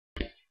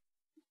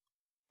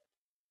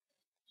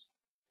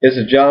This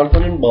is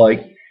Jonathan and Blake.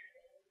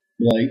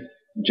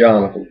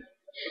 Jonathan.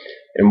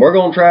 And we're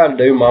going to try to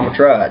do Mama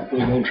Tried.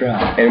 We're going to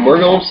try. And we're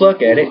going to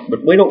suck at it,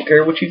 but we don't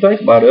care what you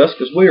think about us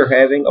because we are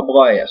having a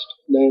blast.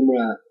 Damn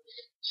right.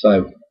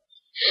 So,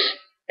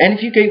 and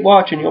if you keep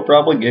watching, you'll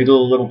probably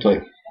giggle a little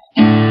too.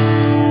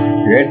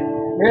 You ready?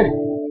 Ready.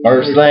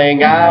 First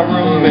thing I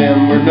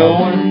remember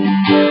knowing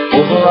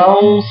was a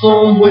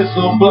lonesome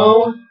whistle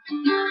blowing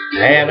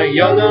and a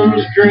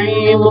youngun's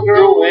dream of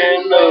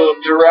growing up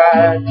to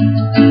ride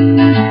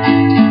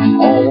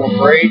on a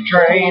freight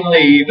train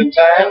leaving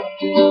town,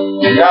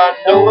 not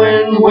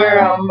knowing where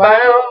I'm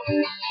bound.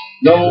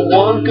 No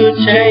one could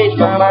change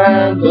my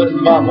mind, but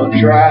Mama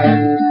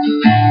tried.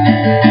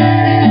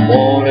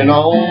 One and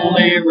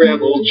only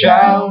rebel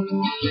child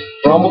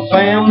from a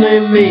family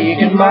meek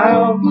and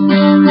mild.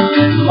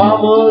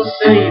 Mama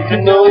seemed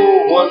to know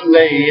what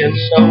lay in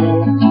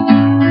store.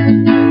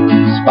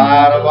 In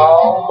spite of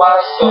all my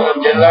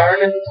Sunday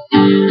learning,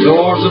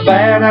 towards the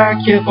bad I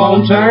kept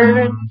on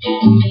turning.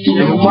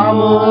 Still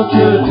Mama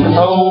couldn't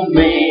hold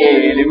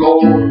me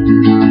anymore.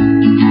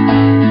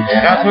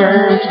 And I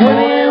turned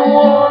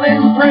 21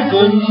 in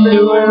prison,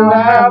 doing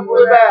life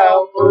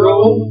without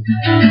parole.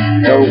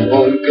 No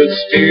one could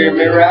steer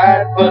me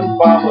right, but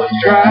Mama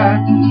tried.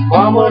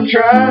 Mama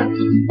tried,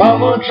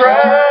 Mama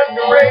tried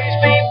to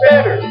raise me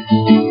better,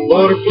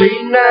 but her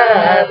pleading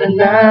night and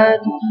night,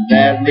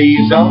 that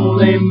leaves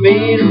only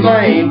me to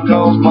blame,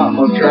 'cause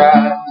Mama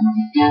tried.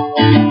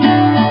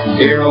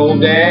 Dear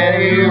old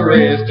Daddy,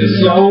 rest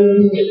his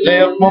soul,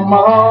 left my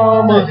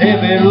mom a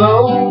heavy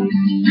load.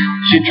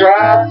 She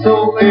tried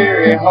so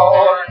very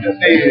hard to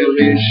fill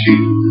his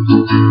shoes,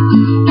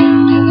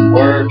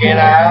 working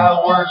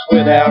hours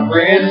without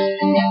rest,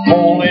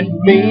 wanted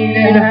me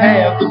to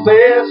have the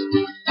best.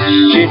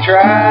 She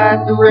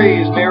tried to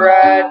raise me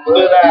right,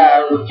 but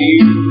I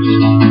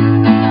refused.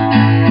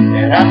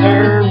 And I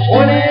turned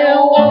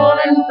 21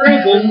 in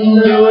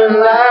prison, doing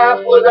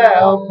life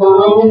without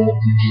parole.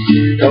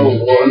 No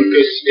one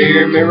could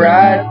steer me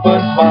right,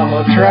 but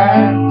Mama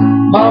tried.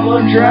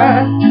 Mama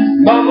tried,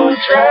 Mama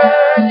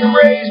tried to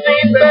raise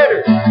me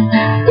better,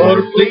 but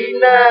her plea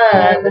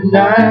night and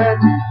night,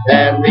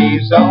 that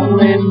leaves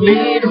only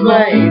me to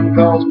blame,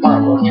 'cause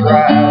Mama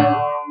tried.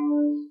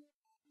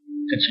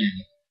 That's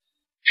it.